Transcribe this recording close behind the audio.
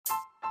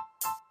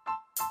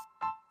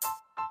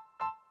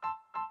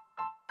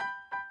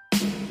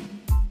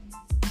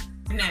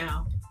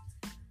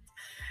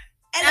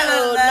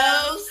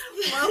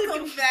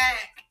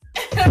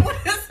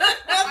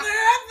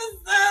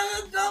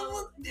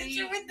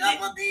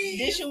double D's.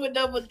 Dishing with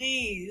double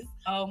D's.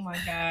 Oh my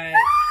God.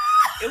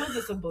 It was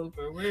just a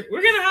blooper. We're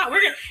gonna.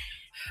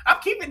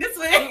 I'm keeping this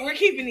one. We're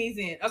keeping these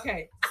in.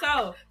 Okay.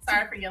 So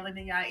sorry for yelling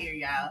in y'all ear,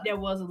 y'all. There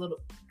was a little.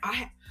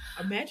 I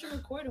imagine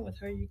recording with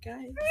her, you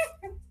guys.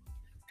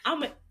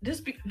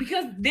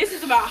 Because this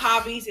is about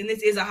hobbies and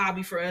this is a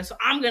hobby for us. So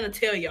I'm gonna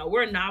tell y'all,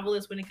 we're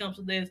novelists when it comes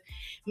to this.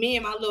 Me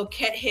and my little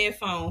cat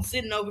headphones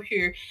sitting over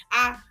here.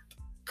 I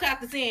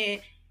clapped this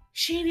in.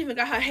 She ain't even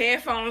got her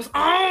headphones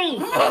on.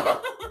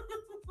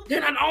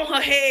 They're not on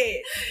her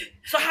head.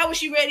 So how was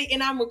she ready?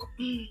 And I'm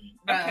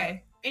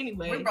okay.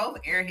 Anyway, we're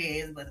both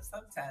airheads, but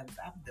sometimes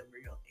I'm the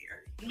real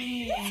airhead.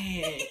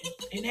 Man,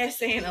 and that's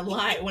saying a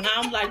lot when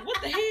I'm like,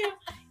 what the hell?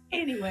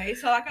 Anyway,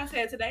 so like I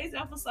said, today's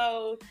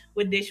episode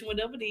with Dishing with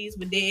Double D's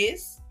with Des.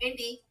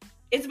 Indeed.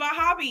 It's about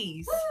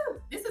hobbies.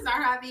 Woo! This is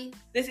our hobby.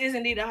 This is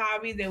indeed a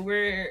hobby that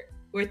we're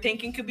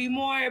thinking could be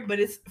more, but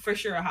it's for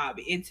sure a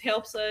hobby. It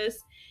helps us.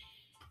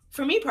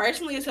 For me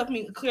personally, it's helped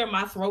me clear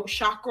my throat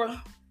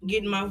chakra,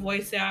 getting my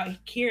voice out,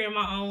 hearing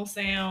my own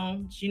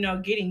sounds,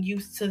 getting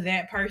used to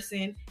that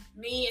person.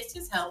 Me, it's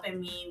just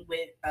helping me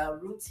with a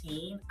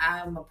routine.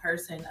 I'm a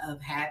person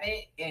of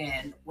habit,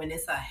 and when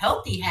it's a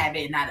healthy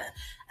habit, not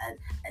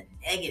a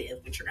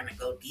negative, which we're going to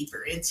go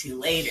deeper into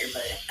later,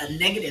 but a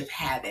negative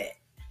habit,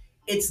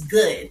 it's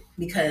good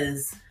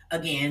because,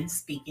 again,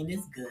 speaking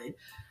is good.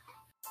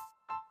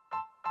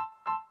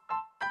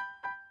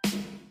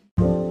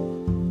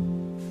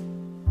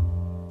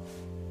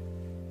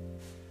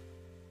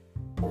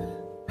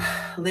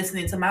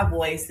 Listening to my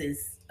voice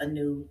is a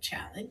new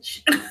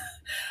challenge.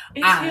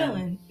 It's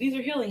healing. These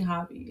are healing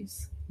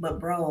hobbies. But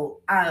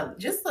bro,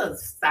 just a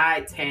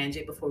side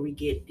tangent before we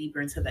get deeper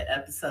into the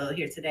episode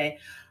here today.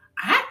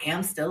 I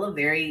am still a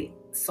very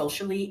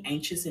socially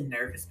anxious and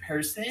nervous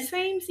person.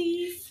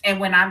 Samesies. And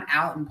when I'm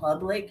out in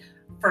public,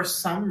 for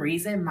some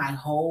reason, my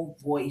whole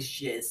voice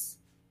just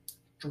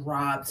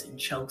throbs and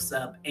chokes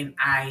up. And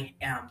I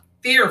am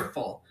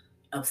fearful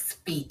of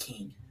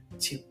speaking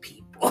to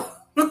people.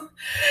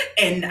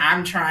 And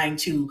I'm trying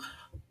to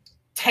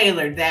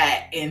tailor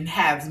that and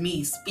have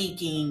me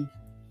speaking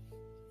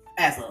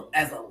as a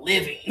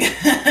living.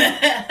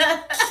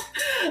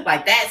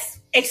 Like that's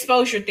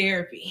exposure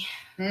therapy.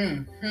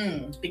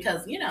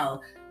 Because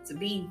to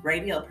be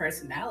radio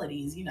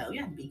personalities, you have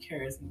to be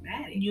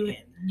charismatic.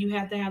 You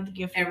have to have the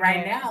gift. And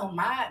right now,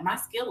 my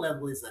skill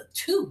level is a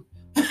 2.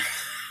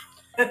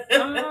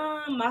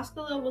 My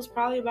skill level was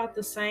probably about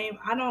the same.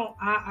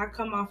 I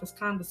come off as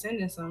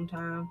condescending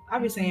sometimes. I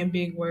be saying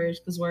big words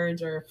because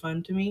words are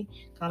fun to me.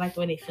 I like the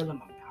way they feel in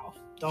my mouth.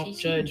 Don't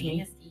judge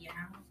me.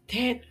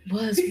 That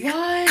was what?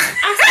 I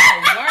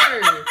said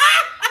a word.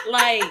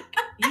 Like,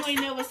 you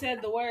ain't never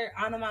said the word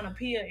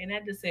onomatopoeia and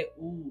that just said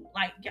ooh.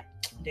 Like, yeah,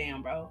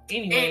 damn, bro.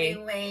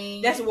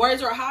 Anyway, that's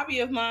words are a hobby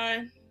of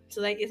mine.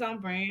 So like it's on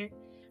brand.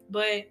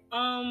 But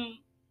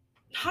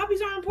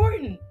hobbies are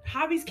important.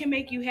 Hobbies can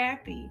make you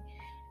happy.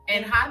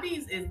 And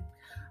hobbies is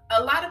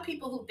a lot of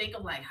people who think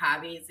of like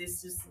hobbies,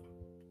 it's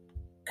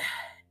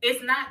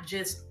not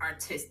just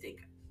artistic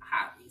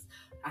hobbies.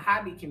 A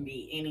hobby can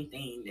be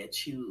anything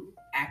that you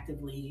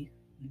actively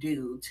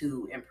do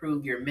to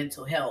improve your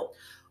mental health.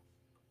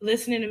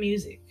 Listening to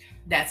music.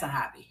 That's a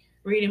hobby.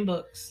 Reading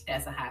books.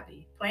 That's a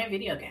hobby. Playing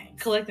video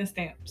games. Collecting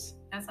stamps.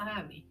 That's a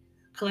hobby.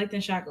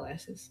 Collecting shot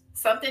glasses.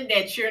 Something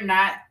that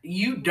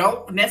you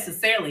don't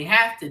necessarily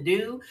have to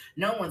do.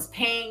 No one's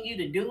paying you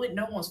to do it.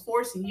 No one's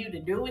forcing you to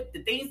do it.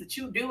 The things that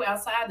you do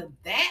outside of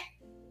that,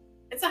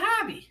 it's a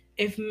hobby.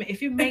 If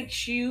it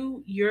makes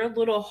your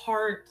little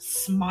heart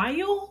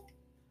smile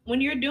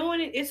when you're doing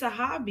it, it's a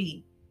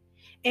hobby.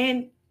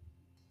 And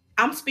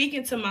I'm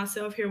speaking to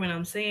myself here when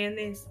I'm saying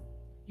this.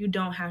 You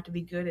don't have to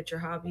be good at your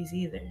hobbies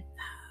either.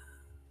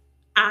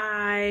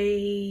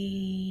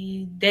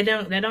 I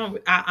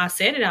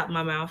said it out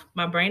my mouth.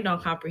 My brain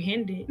don't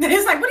comprehend it.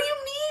 It's like, what do you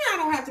mean I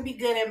don't have to be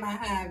good at my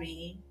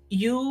hobby?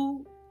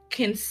 You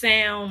can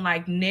sound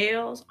like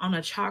nails on a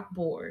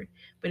chalkboard.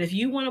 But if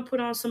you want to put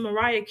on some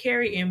Mariah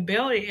Carey and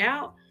belt it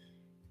out,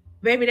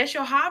 baby, that's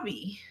your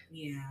hobby.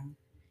 Yeah.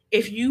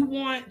 If you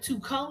want to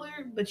color,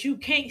 but you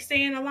can't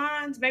stay in the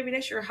lines, baby,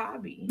 that's your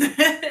hobby.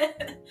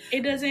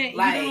 It doesn't...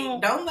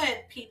 don't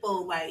let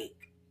people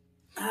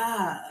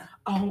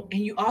Oh, and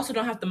you also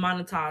don't have to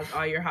monetize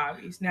all your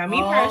hobbies. Now, me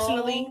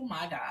personally... Oh,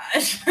 my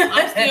gosh.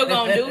 I'm still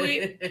going to do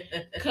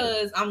it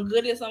because I'm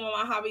good at some of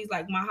my hobbies.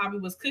 Like, my hobby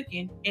was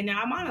cooking, and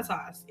now I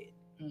monetized it.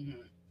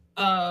 Mm-hmm.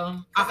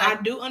 I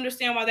do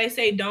understand why they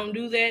say don't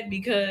do that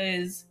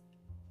because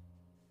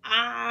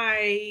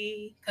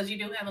you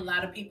do have a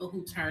lot of people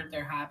who turned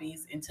their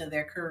hobbies into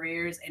their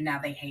careers, and now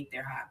they hate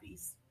their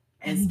hobbies.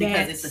 And it's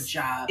because it's a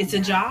job. It's a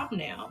job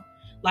now.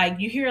 Like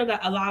you hear that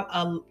a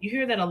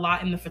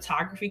lot in the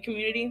photography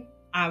community.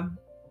 I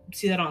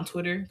see that on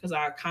Twitter because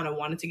I kind of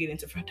wanted to get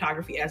into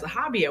photography as a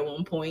hobby at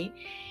one point.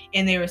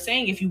 And they were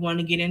saying if you want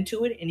to get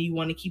into it and you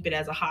want to keep it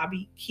as a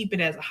hobby, keep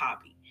it as a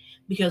hobby.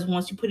 Because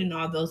once you put in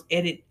all those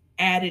added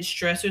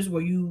stressors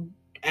where you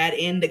add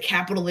in the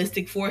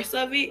capitalistic force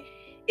of it,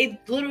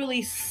 it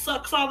literally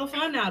sucks all the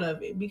fun out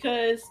of it.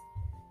 Because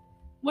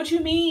what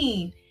you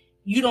mean?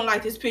 you don't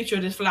like this picture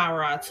of this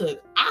flower I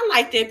took. I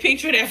like that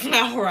picture of that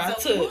flower I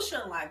took. People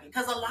should like it.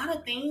 Because a lot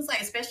of things,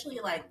 like, especially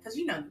like, because,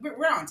 you know,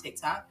 we're on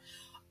TikTok.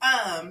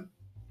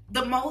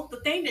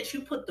 The thing that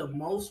you put the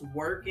most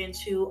work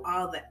into,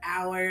 all the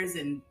hours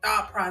and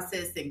thought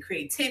process and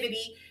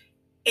creativity,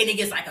 and it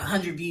gets like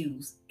 100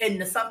 views.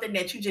 And something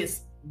that you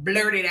just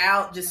blurted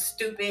out, just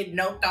stupid,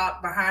 no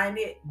thought behind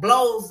it,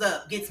 blows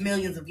up, gets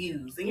millions of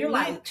views. And you're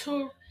like,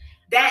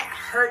 that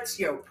hurts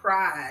your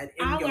pride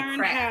and your learned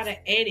craft. How to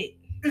edit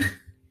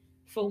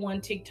for one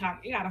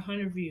TikTok. It got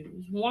 100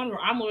 views. One where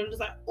I'm just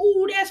like,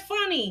 ooh, that's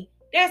funny.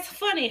 That's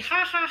funny.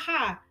 Ha, ha,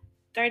 ha.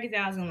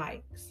 30,000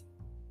 likes.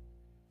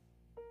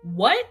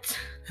 What?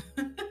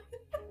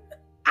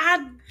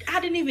 I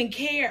didn't even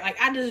care. Like,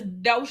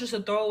 that was just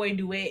a throwaway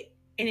duet,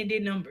 and it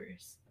did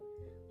numbers.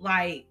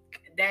 Like,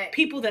 that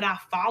people that I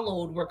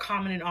followed were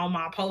commenting on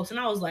my post, and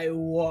I was like,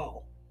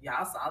 whoa.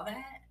 Y'all saw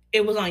that?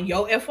 It was on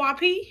your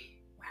FYP?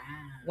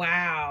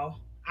 Wow.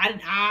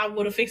 I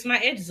would have fixed my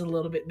edges a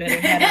little bit better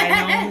had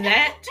I known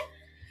that.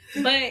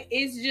 But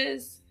it's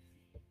just,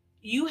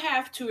 you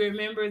have to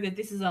remember that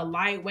this is a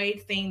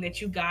lightweight thing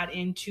that you got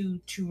into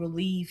to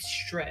relieve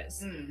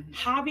stress. Mm-hmm.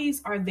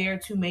 Hobbies are there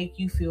to make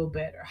you feel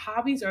better.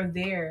 Hobbies are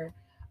there,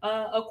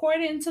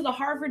 according to the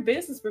Harvard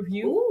Business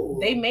Review, ooh,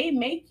 they may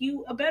make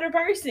you a better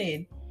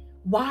person.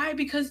 Why?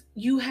 Because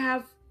you're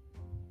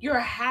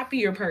a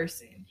happier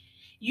person.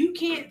 You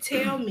can't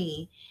tell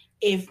me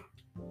if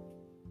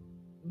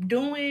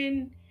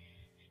doing,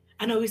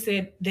 I know we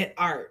said that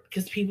art,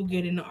 because people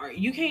get into art.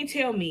 You can't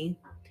tell me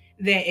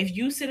that if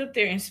you sit up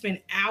there and spend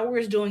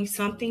hours doing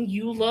something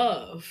you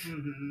love,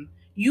 mm-hmm,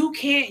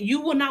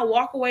 you will not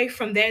walk away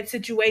from that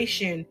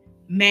situation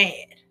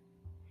mad.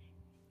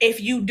 If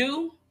you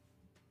do,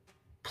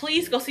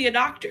 please go see a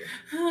doctor.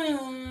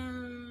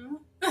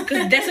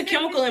 Because that's a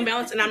chemical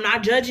imbalance, and I'm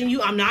not judging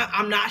you. I'm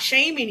not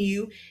shaming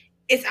you.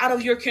 It's out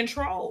of your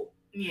control.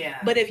 Yeah.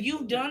 But if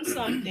you've done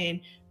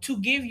something to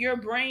give your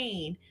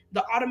brain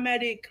the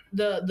automatic,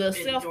 the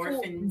self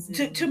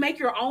to make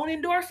your own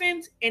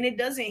endorphins, and it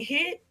doesn't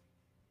hit,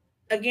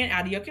 again,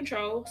 out of your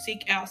control,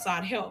 seek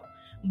outside help.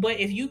 But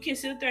if you can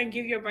sit there and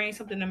give your brain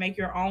something to make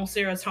your own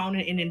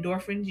serotonin and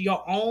endorphins,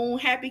 your own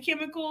happy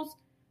chemicals,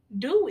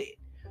 do it.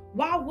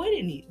 Why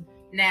wouldn't you?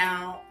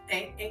 Now,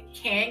 it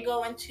can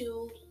go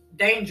into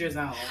danger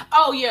zone.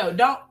 Oh yeah,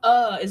 don't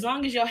as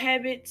long as your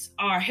habits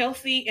are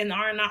healthy and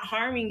are not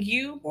harming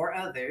you or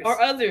others.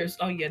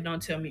 Oh yeah,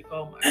 don't tell me.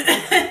 Oh my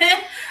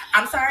God.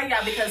 I'm sorry,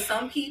 y'all, because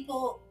some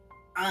people,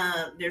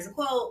 there's a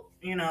quote,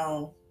 you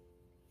know,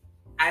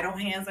 idle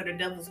hands are the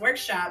devil's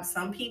workshop.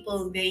 Some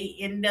people, they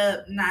end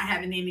up not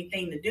having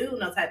anything to do,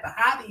 no type of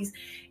hobbies,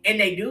 and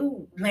they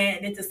do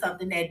land into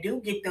something that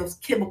do get those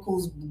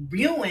chemicals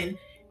spewing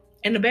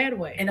in a bad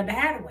way.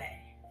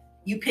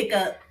 You pick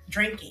up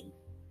drinking,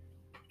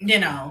 you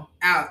know,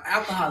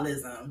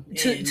 alcoholism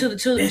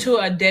to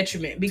a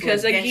detriment,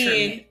 because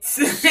again,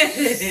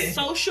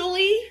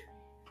 socially,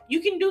 you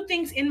can do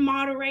things in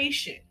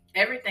moderation.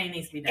 Everything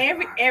needs to be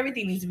done.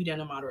 Everything needs to be done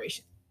in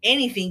moderation.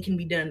 Anything can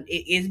be done.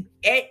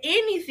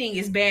 Anything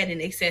is bad in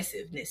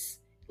excessiveness.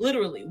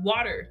 Literally,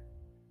 water.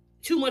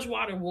 Too much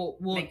water will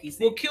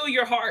kill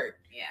your heart.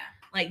 Yeah,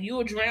 like you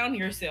will drown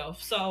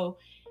yourself. So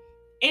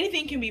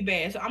anything can be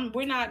bad. So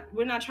we're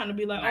not trying to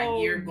be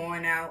like you're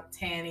going out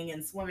tanning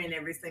and swimming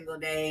every single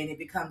day, and it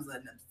becomes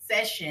an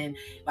obsession.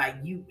 Like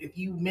if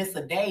you miss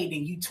a day,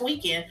 then you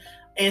tweaking.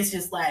 It's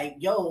just like,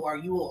 yo, are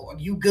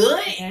you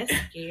good? That's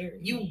scary.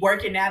 You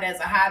working out as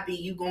a hobby,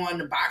 you going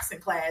to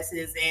boxing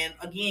classes, and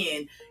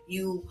again,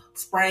 you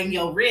sprain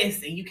your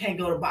wrist and you can't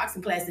go to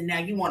boxing class, and now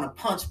you want to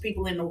punch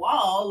people in the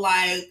wall.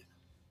 Like,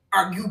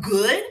 are you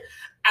good?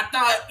 I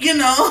thought, you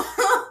know,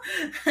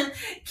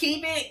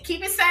 keep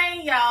it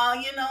sane, y'all.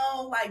 You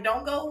know, like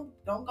don't go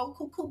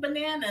cuckoo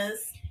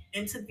bananas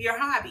into your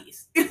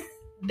hobbies.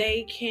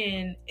 They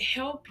can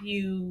help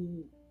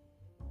you.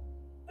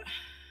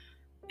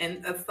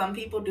 And some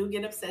people do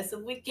get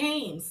obsessive with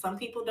games. Some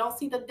people don't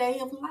see the day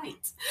of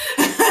light.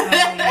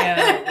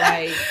 Yeah,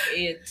 like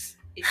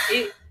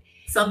it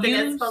something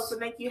that's supposed to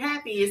make you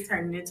happy is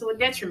turning into a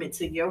detriment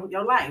to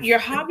your life. Your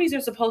hobbies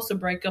are supposed to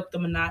break up the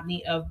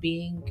monotony of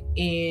being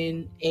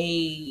in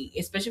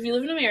especially if you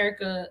live in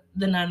America,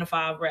 the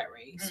 9-to-5 rat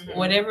race. Mm-hmm.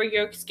 Whatever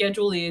your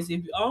schedule is,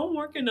 if I'm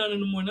working 9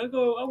 in the morning,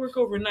 I work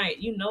overnight.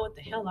 You know what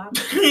the hell I'm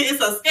doing.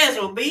 It's a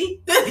schedule,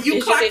 B.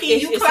 You clock in,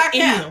 you clock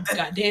out.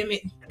 God damn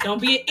it. Don't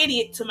be an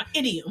idiot to my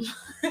idiom.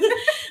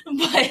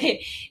 But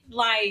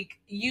like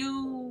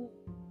you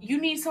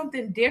need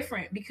something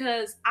different,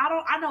 because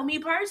I know me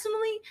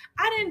personally,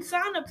 I didn't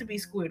sign up to be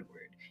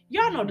Squidward.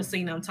 Y'all know the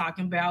scene I'm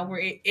talking about,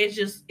 where it's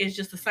just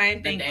the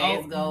same thing.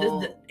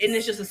 And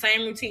it's just the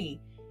same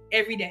routine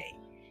every day.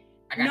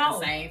 I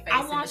got the same face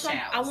in the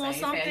shower. I want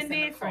something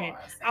different.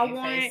 I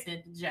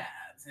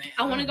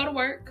want to go to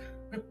work.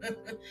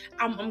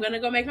 I'm gonna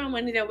go make my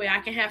money, that way I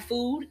can have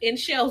food and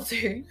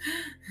shelter.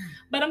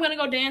 But I'm gonna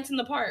go dance in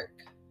the park.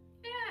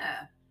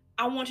 Yeah.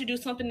 I want to do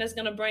something that's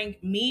gonna bring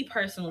me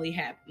personal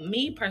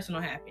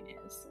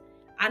happiness.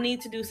 I need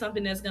to do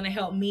something that's gonna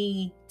help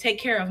me take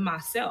care of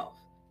myself.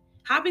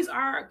 Hobbies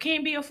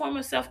can be a form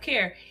of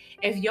self-care.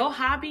 If you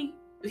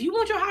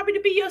want your hobby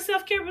to be your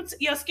self-care,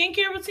 your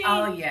skincare routine.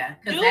 Oh yeah,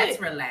 because that's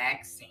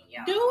relaxing,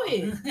 y'all. Do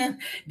it.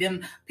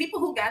 Them people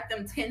who got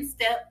them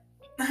 10-step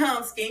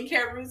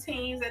skincare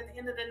routines at the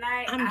end of the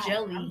night. I'm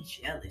jealous.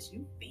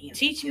 You fancy.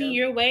 Teach me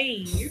your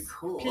ways. You're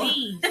cool,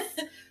 please.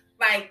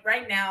 Like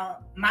right now,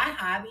 my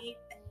hobby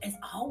has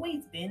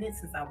always been it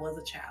since I was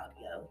a child.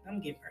 Yo, I'm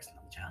gonna get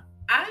personal with y'all.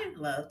 I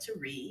love to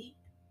read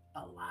a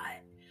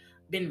lot.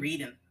 Been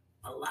reading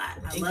a lot.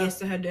 It gets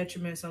to her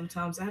detriment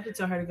sometimes. I have to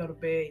tell her to go to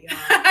bed, y'all.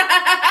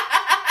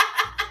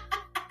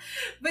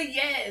 But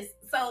yes,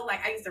 so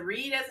like I used to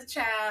read as a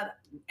child,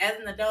 as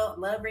an adult,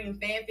 love reading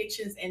fan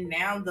fictions, and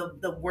now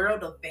the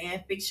world of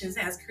fan fictions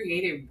has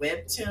created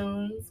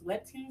webtoons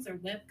or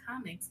web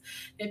comics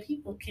that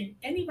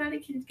anybody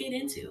can get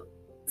into.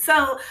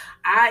 So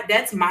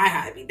that's my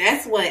hobby.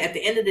 That's what, at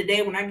the end of the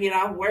day, when I get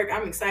off work,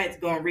 I'm excited to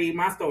go and read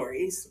my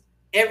stories.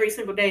 Every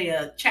single day,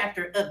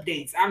 chapter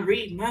updates. I'm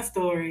reading my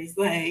stories,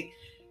 like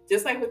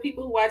just like with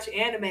people who watch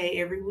anime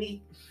every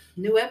week.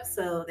 New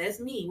episode.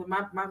 That's me with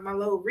my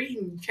little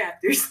reading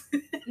chapters.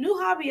 New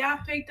hobby I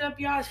picked up,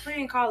 y'all, is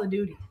playing Call of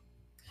Duty.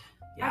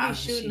 I be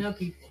shooting up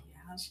people.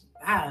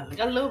 A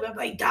little bit. I'm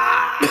like,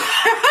 die.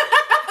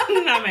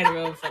 I made a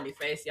real funny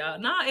face, y'all.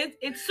 No,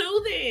 it's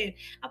soothing.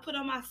 I put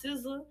on my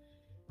sizzle.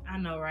 I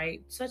know,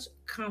 right? Such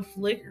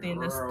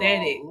conflicting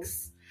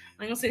aesthetics.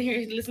 Like I'm sitting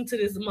here listening to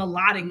this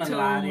melodic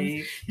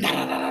tone.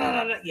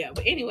 Yeah,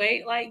 but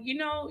anyway, like you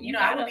know,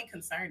 I would be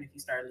concerned if you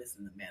started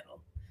listening to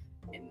metal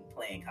and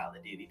playing Call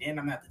of Duty. Then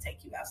I'm gonna have to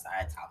take you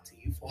outside and talk to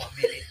you for a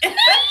minute.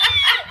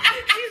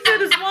 She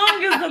said, as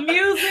long as the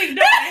music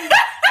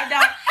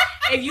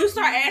if you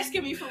start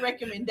asking me for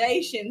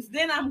recommendations,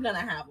 then I'm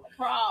gonna have a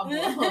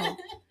problem.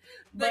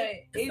 But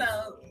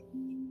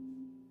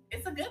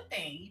it's a good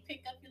thing. You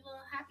pick up your little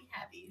happy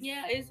hobbies.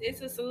 Yeah,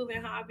 it's a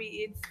soothing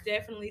hobby. It's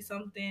definitely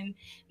something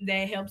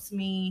that helps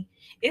me.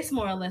 It's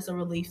more or less a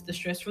relief the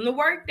stress from the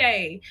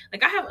workday.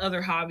 Like I have other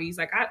hobbies.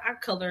 Like I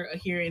color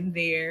here and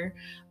there.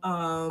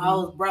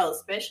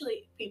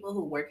 Especially people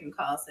who work in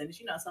call centers.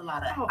 It's a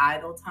lot of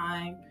idle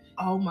time.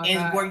 Oh my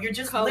God. Where you're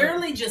just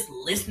literally just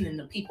listening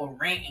to people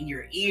rant in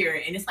your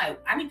ear, and it's like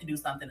I need to do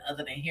something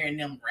other than hearing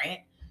them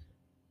rant.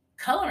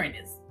 Coloring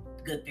is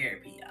good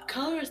therapy, y'all.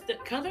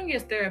 Coloring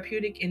is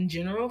therapeutic in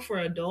general for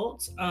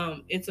adults.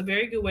 It's a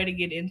very good way to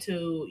get in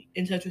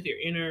touch with your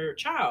inner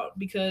child,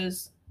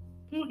 because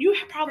you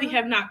probably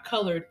have not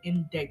colored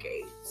in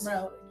decades.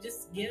 Bro,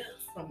 just get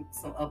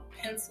a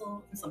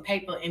pencil and some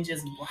paper and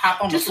just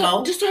hop on the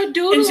floor. Just start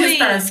doodling. And just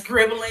start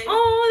scribbling.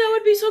 Oh, that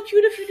would be so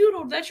cute if you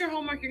doodle. That's your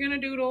homework. You're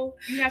gonna doodle.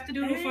 You have to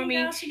doodle for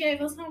me. She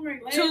gave us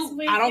homework last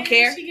week. I don't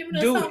care. She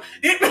do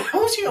it.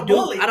 Who's she a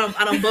bully? I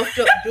don't buffed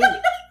up. Do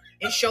it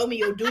and show me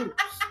your doodles.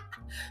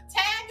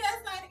 Tag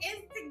us on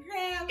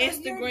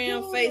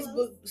Instagram,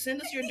 Facebook.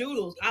 Send us your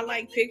doodles. I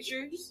like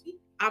pictures.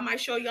 I might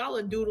show y'all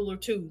a doodle or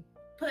two.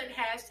 Put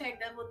hashtag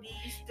double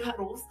D's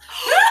doodles.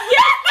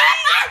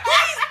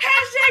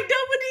 Hashtag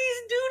double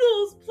D's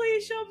doodles.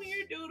 Please show me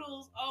your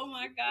doodles. Oh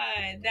my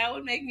God. That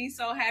would make me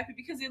so happy,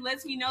 because it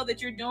lets me know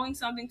that you're doing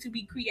something to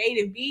be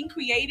creative. Being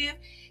creative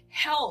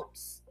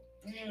helps.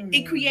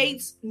 It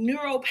creates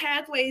neural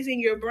pathways in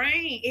your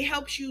brain. It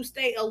helps you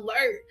stay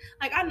alert.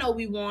 Like I know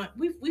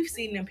we've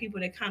seen them people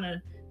that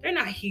they're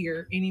not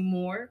here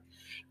anymore.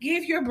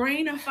 Give your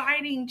brain a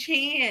fighting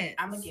chance.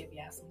 I'm gonna give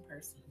y'all some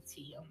personal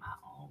tea on my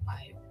own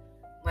life.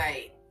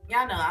 Like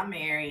y'all know I'm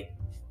married.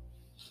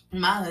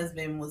 My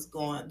husband was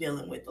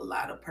dealing with a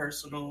lot of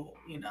personal,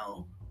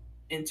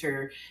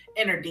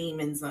 inner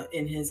demons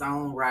in his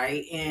own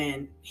right,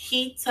 and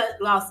he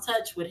lost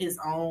touch with his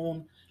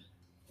own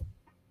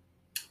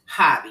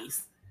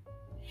hobbies.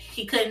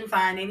 He couldn't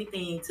find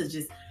anything to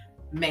just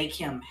make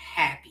him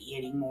happy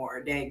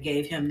anymore that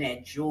gave him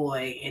that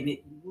joy, and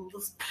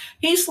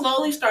he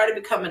slowly started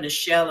becoming a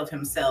shell of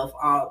himself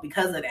all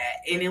because of that.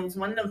 And it was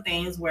one of them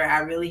things where I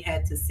really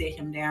had to sit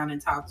him down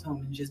and talk to him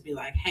and just be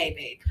like, hey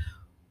babe,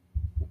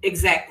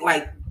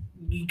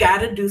 you got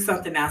to do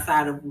something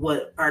outside of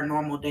what our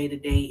normal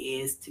day-to-day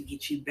is to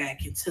get you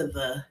back into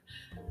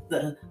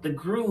the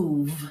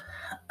groove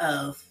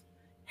of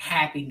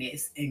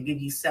happiness and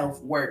give you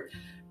self-worth,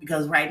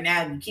 because right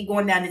now you keep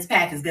going down this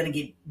path, it's gonna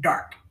get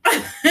dark.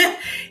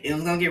 It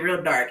was gonna get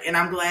real dark, and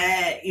I'm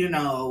glad he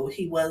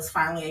was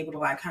finally able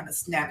to kind of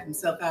snap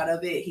himself out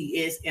of it.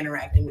 He is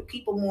interacting with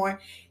people more.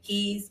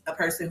 He's a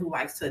person who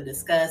likes to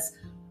discuss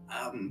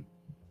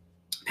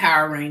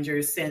Power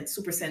Rangers,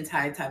 Super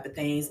Sentai type of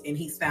things, and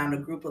he's found a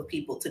group of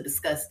people to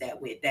discuss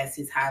that with. That's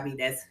his hobby.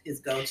 That's his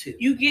go-to.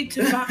 You get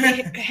to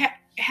find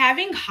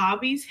having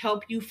hobbies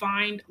help you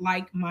find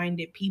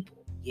like-minded people.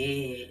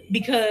 Yeah,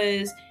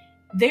 because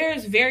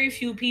there's very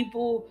few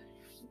people.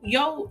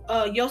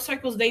 Your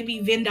circles, they be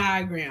Venn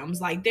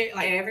diagrams.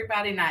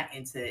 Everybody's not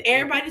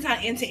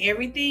into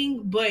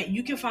everything, but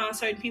you can find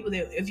certain people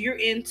that if you're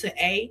into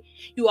A,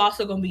 you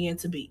also gonna be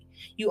into B.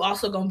 You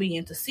also gonna be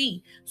into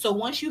C. So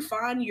once you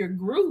find your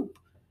group,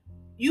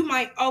 You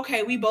might,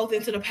 okay, we both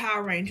into the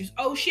Power Rangers.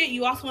 Oh shit,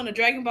 you also want a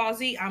Dragon Ball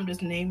Z? I'm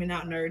just naming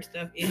out nerd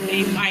stuff.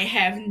 They might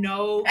have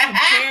no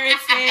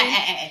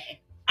comparison.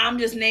 I'm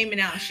just naming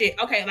out shit.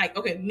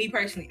 Okay, me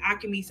personally, I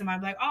can meet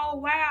somebody like, oh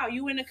wow,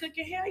 you into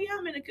cooking? Hell yeah,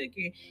 I'm into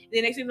cooking.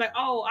 The next thing like,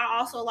 oh, I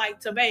also like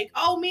to bake.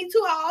 Oh, me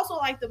too. I also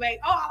like to bake.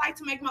 Oh, I like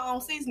to make my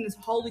own seasonings.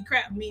 Holy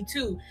crap, me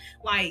too.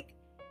 Like,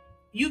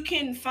 you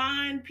can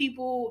find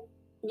people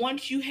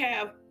once you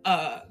have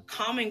a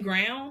common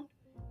ground.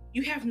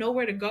 You have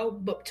nowhere to go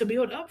but to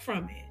build up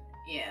from it.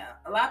 Yeah,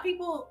 a lot of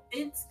people,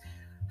 it's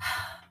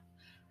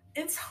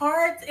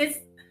hard. And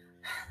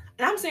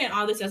I'm saying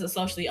all this as a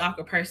socially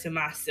awkward person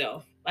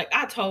myself. Like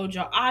I told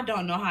y'all, I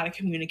don't know how to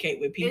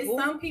communicate with people.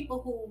 There's some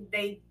people who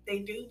they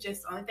do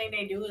just only thing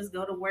they do is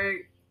go to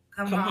work,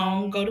 come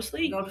home, go to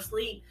sleep,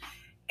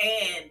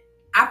 and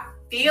I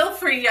feel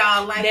for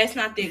y'all. Like that's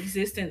not the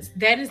existence.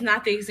 That is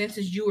not the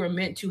existence you were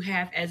meant to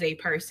have as a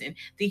person.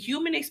 The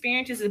human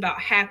experience is about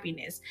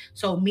happiness.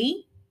 So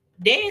me.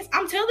 Dance,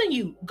 I'm telling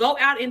you, go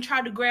out and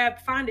try to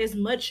find as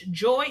much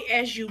joy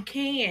as you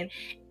can.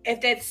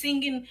 If that's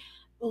singing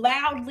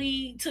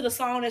loudly to the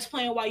song that's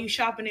playing while you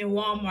shopping in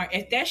Walmart,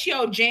 if that's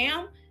your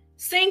jam,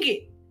 sing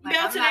it. Like,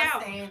 belt it out. I'm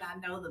not saying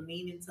I know the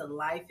meaning to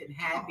life and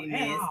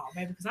happiness. Oh,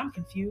 baby, because I'm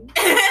confused.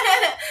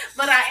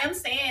 But I am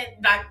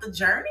saying, like, the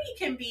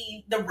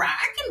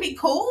ride can be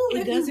cool.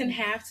 It doesn't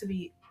have to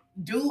be.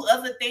 Do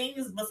other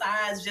things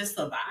besides just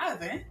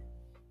surviving.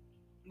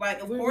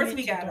 Like, of course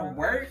we gotta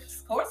work.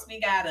 Of course we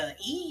gotta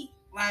eat.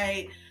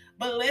 Like,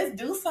 but let's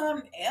do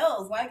something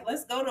else. Like,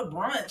 let's go to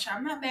brunch.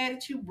 I'm not mad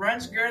at you,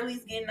 brunch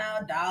girlies getting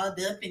all dolled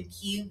up and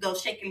cute. Go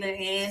shake your little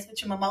hands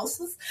with your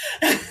mimosas.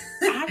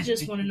 I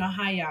just want to know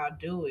how y'all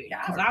do it.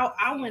 Because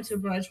I went to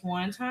brunch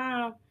one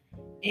time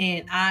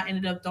and I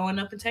ended up throwing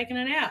up and taking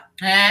a nap.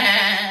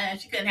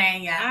 She couldn't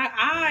hang out.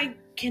 I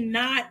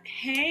cannot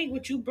hang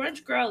with you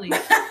brunch girlies.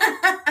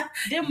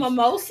 Them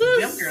mimosas.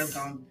 Them girls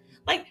gone.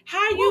 Like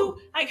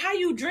how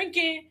you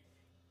drinking,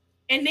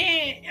 and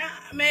then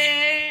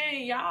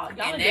man, y'all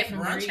and that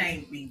brunch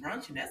ain't be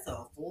brunching. That's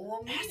a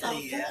full meal.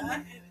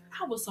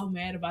 I was so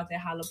mad about that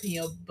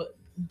jalapeno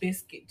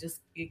biscuit.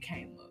 It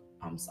came up.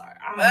 I'm sorry.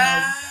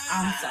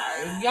 I'm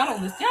sorry. Y'all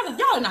don't listen.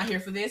 Y'all are not here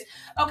for this.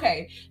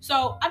 Okay,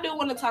 so I do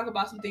want to talk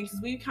about some things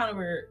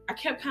because I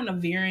kept kind of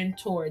veering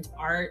towards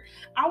art.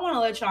 I want to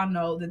let y'all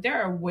know that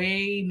there are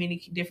way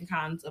many different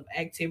kinds of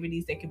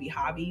activities that can be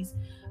hobbies.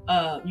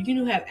 You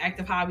can have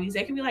active hobbies.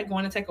 That can be like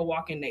going to take a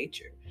walk in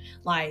nature.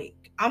 Like,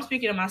 I'm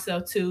speaking to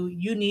myself too.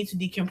 You need to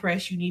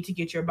decompress. You need to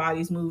get your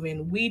bodies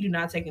moving. We do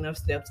not take enough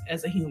steps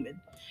as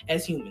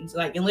humans.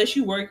 Like, unless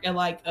you work at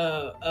like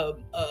a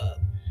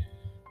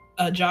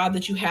job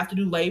that you have to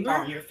do labor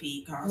on your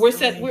feet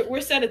constantly.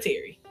 We're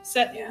sedentary.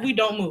 We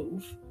don't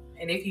move.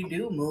 And if you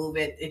do move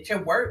at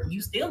your work,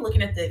 you still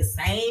looking at the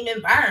same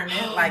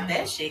environment. Like,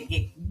 that shit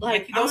make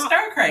you go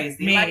stir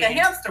crazy, man, like a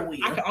hamster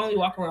wheel. I can only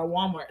walk around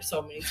Walmart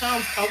so many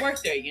times. I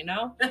work there, you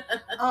know.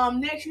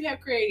 Next, you have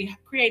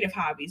creative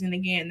hobbies, and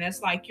again,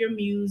 that's like your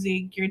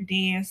music, your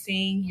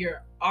dancing,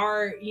 your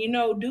art. You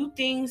know, do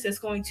things that's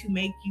going to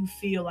make you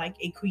feel like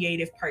a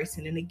creative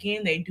person. And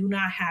again, they do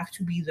not have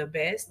to be the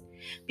best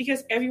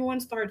because everyone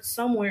starts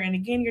somewhere. And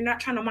again, you're not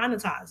trying to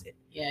monetize it.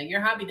 Yeah,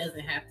 your hobby doesn't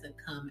have to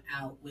come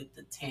out with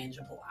the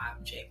tangible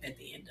object at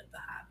the end of the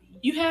hobby.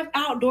 You have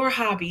outdoor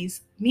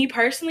hobbies. Me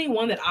personally,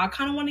 one that I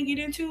kind of want to get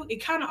into,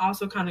 it kind of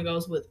also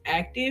goes with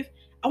active.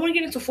 I want to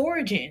get into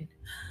foraging.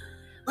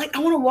 Like, I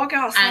want to walk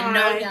outside. I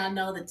know y'all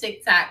know the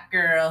TikTok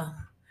girl.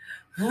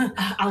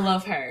 I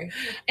love her.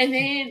 And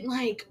then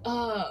my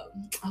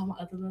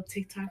other little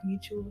TikTok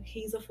mutual,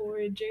 he's a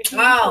forager.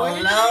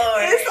 Lord,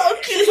 it's so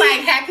cute. She's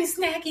like, happy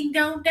snacking,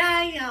 don't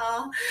die,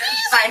 y'all.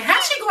 Like, how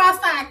she go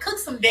outside and cook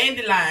some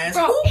dandelions?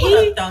 Bro,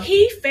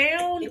 he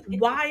found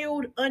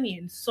wild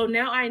onions. So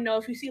now I know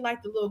if you see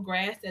like the little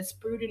grass that's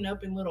sprouting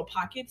up in little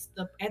pockets,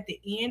 at the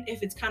end,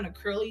 if it's kind of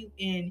curly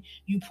and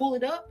you pull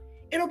it up,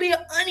 it'll be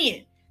an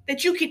onion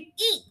that you can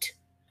eat.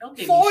 Don't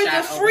get for me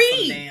the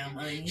free.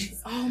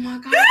 Oh my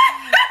god.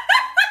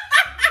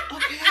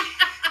 Okay.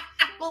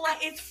 But like,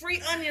 it's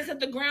free onions that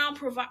the ground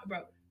provide,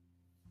 bro.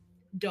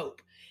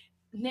 Dope.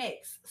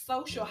 Next,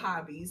 social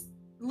hobbies.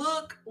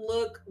 Look.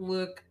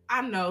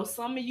 I know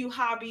some of you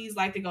hobbies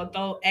like to go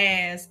throw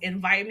ass,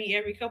 invite me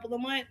every couple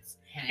of months,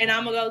 and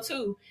I'm gonna go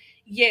too.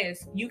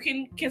 Yes, you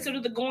can consider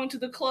the going to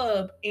the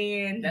club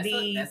and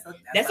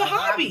that's a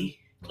hobby.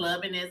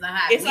 Clubbing is a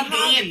hobby. It's a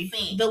hobby.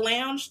 Dancing. The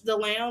lounge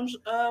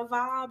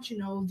vibes, you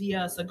know,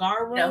 the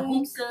cigar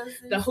rooms,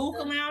 the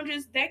hookah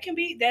lounges. That can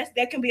be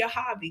a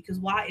hobby because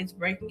why? It's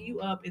breaking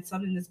you up. It's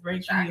something that's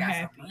breaking you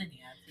happy.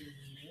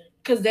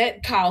 Because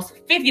that costs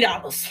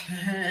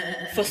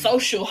 $50 for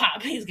social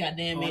hobbies.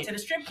 Goddamn it! Going to the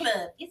strip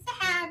club. It's a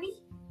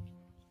hobby.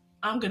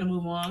 I'm gonna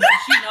move on because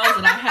she knows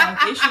that I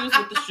have issues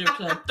with the strip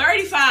club.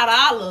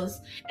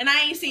 $35, and I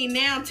ain't seen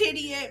damn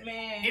titty yet,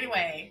 man.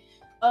 Anyway.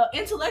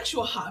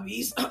 Intellectual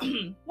hobbies.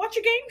 Watch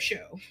a game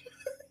show.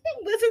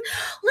 listen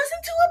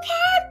to a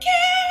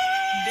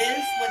podcast.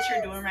 This, what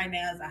you're doing right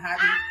now, is a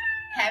hobby.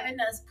 having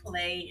us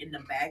play in the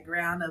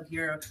background of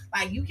your,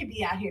 like, you could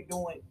be out here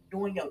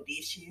doing your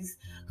dishes,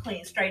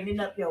 straightening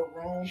up your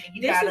room, and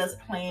you got us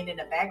playing in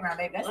the background,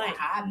 baby. That's like, a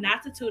hobby.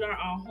 Not to toot our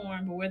own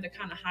horn, but we're the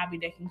kind of hobby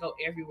that can go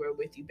everywhere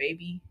with you,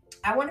 baby.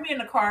 I want to be in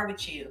the car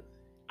with you.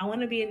 I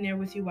want to be in there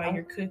with you while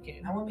you're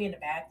cooking. I want to be in the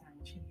bathroom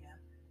with you. Yeah.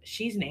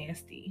 She's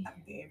nasty.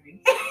 I'm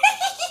very.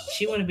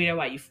 She want to be there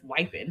while you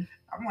wiping.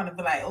 I want to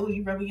be like, oh,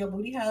 you rubbing your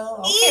booty hole?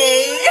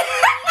 Okay.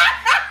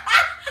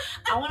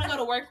 I want to go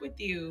to work with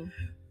you.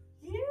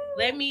 Yeah.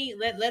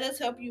 Let us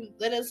help you.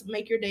 Let us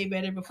make your day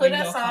better before you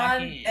go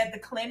clock in. Put us on at the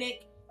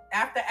clinic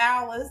after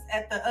hours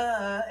at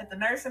the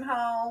nursing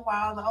home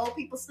while the old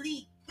people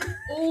sleep.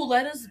 Oh,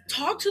 let us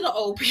talk to the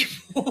old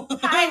people.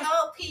 Hi,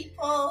 old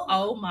people.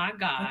 Oh my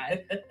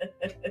God,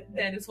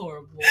 that is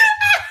horrible.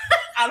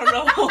 I don't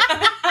know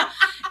why.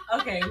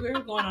 Okay, we're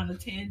going on a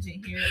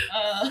tangent here.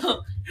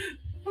 So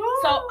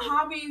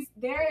hobbies,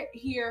 they're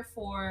here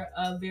for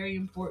a very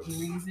important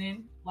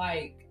reason.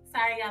 Like,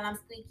 sorry, y'all, I'm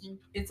squeaking.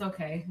 It's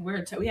okay.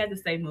 We had to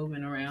stay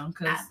moving around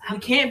because we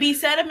can't be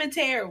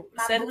sedentary.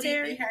 My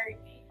booty hurt.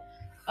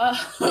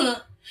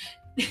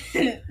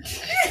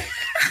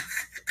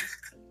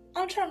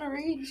 I'm trying to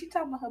read. She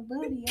talking about her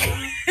booty.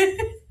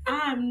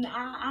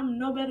 I'm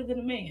no better than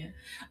a man.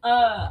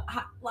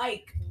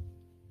 Like,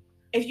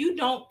 if you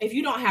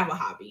don't have a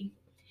hobby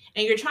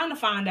and you're trying to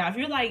find out, if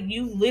you're like,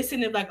 you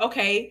listen and like,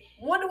 okay,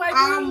 what do I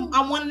do?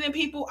 I'm one of them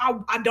people.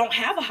 I don't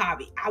have a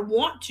hobby. I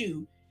want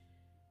to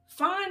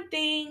find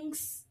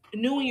things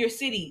new in your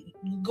city.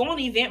 Go on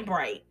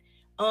Eventbrite.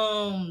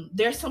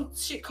 There's some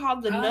shit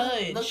called the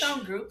Nudge. Look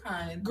on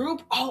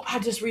Groupon. I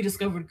just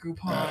rediscovered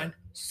Groupon.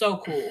 So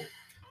cool.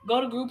 Go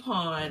to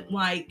Groupon.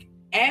 Like,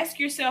 ask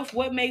yourself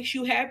what makes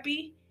you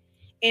happy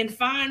and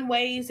find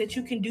ways that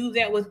you can do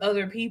that with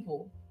other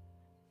people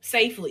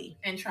safely.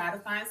 And try to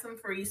find some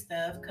free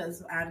stuff,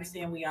 because I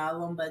understand we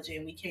all on budget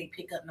and we can't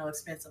pick up no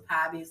expensive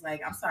hobbies.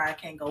 Like, I'm sorry, I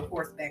can't go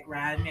horseback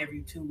riding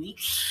every 2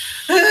 weeks.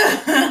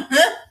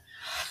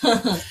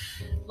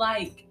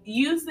 Like,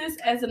 use this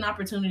as an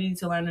opportunity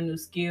to learn a new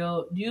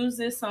skill. Use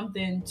this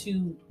something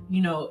to,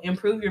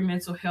 improve your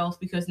mental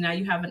health, because now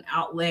you have an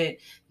outlet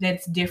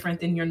that's different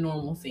than your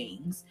normal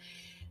things.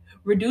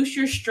 Reduce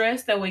your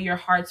stress, that way your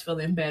heart's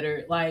feeling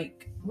better.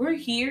 Like, we're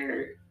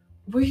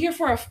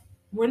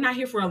not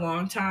here for a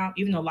long time,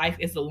 even though life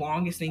is the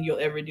longest thing you'll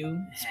ever do.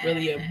 It's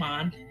really a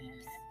mind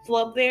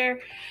flub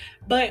there.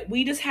 But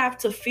we just have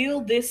to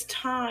fill this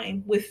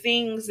time with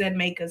things that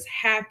make us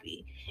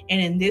happy.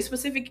 And in this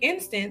specific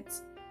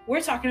instance,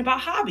 we're talking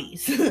about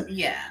hobbies.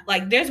 Yeah.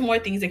 Like, there's more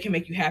things that can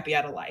make you happy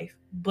out of life.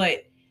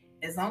 But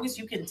as long as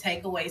you can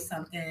take away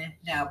something,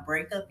 now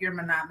break up your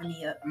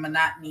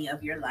monotony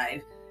of your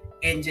life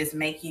and just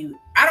make you,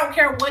 I don't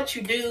care what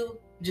you do,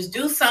 just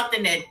do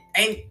something that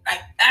ain't like,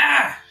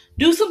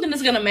 do something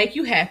that's going to make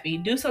you happy.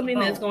 Do something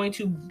that's going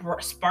to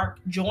spark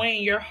joy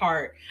in your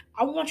heart.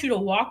 I want you to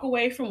walk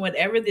away from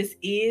whatever this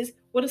is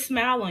with a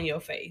smile on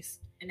your face.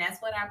 And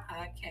that's what our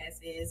podcast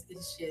is.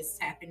 It's just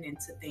tapping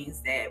into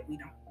things that we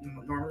don't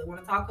normally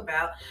want to talk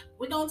about.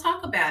 We're going to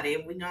talk about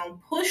it. We're going to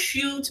push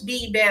you to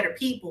be better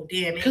people,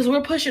 damn it. Because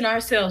we're pushing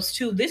ourselves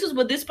too. This is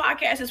what this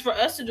podcast is for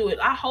us to do it.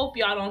 I hope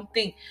y'all don't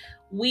think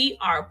we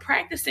are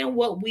practicing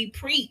what we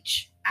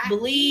preach.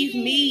 Believe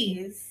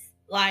me.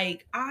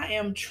 Like, I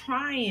am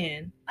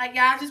trying. Like,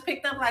 y'all just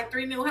picked up like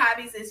 3 new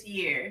hobbies this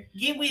year.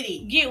 Get with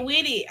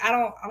it. I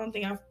don't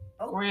think I've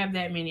grabbed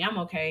that many. I'm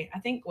okay. I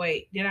think,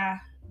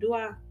 do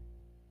I?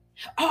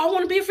 Oh, I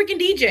want to be a freaking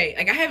DJ.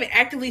 Like, I haven't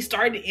actively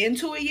started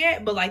into it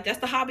yet, but like, that's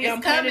the hobby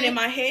I'm planning in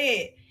my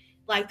head.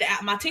 Like,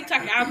 my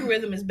TikTok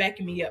algorithm is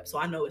backing me up, so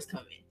I know it's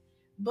coming.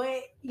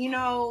 But,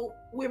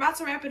 we're about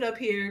to wrap it up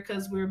here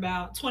because we're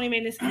about 20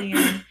 minutes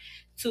in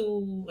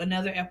to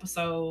another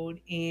episode,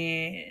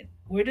 and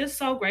we're just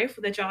so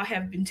grateful that y'all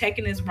have been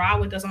taking this ride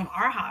with us on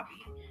our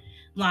hobby.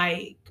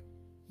 Like,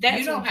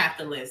 you don't have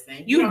to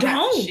listen. You don't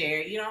have to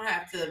share. You don't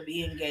have to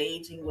be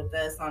engaging with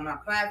us on our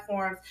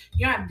platforms.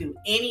 You don't have to do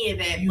any of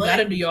that. You got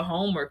to do your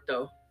homework,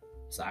 though.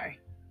 Sorry.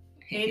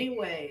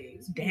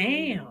 Anyways.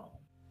 Damn.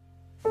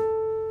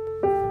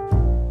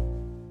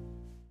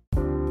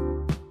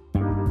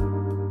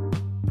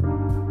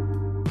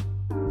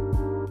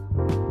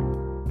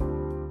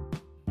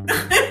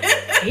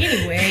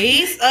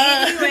 Anyways,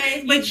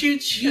 but you're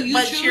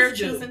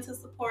choosing to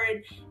support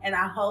it, and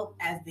I hope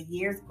as the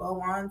years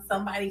go on,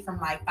 somebody from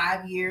like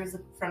 5 years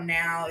from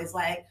now is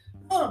like,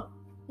 "Oh,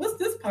 what's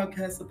this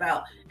podcast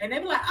about?" And they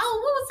be like, "Oh,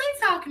 what was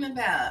they talking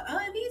about? Oh,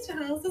 these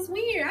hoes is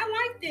weird. I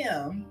like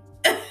them."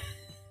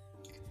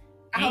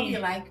 I hope you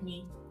like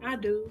me. I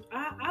do.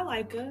 I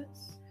like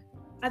us.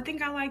 I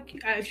think I like you.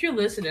 If you're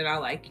listening, I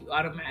like you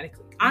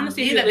automatically.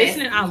 Honestly, if you're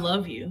listening, I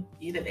love you.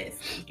 You're the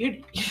best.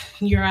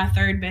 You're our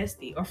third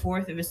bestie, or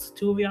fourth if it's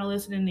 2 of y'all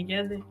listening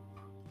together.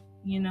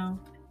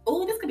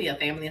 Oh, this could be a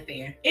family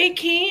affair. It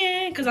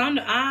can, because I'm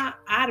the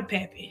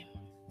pappy.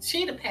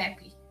 She the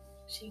pappy.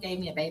 She gave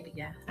me a baby,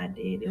 yeah. I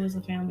did. It was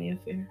a family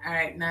affair. All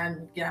right, now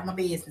get out my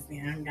business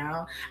then. Go.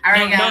 All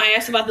right, don't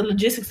ask about the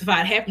logistics if it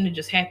happened. It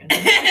just happened.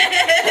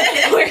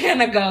 We're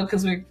gonna go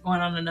because we're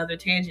going on another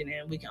tangent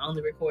and we can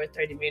only record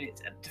 30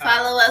 minutes at a time.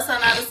 Follow us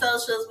on all the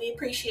socials. We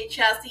appreciate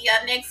y'all. See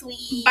y'all next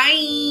week.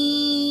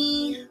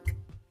 Bye.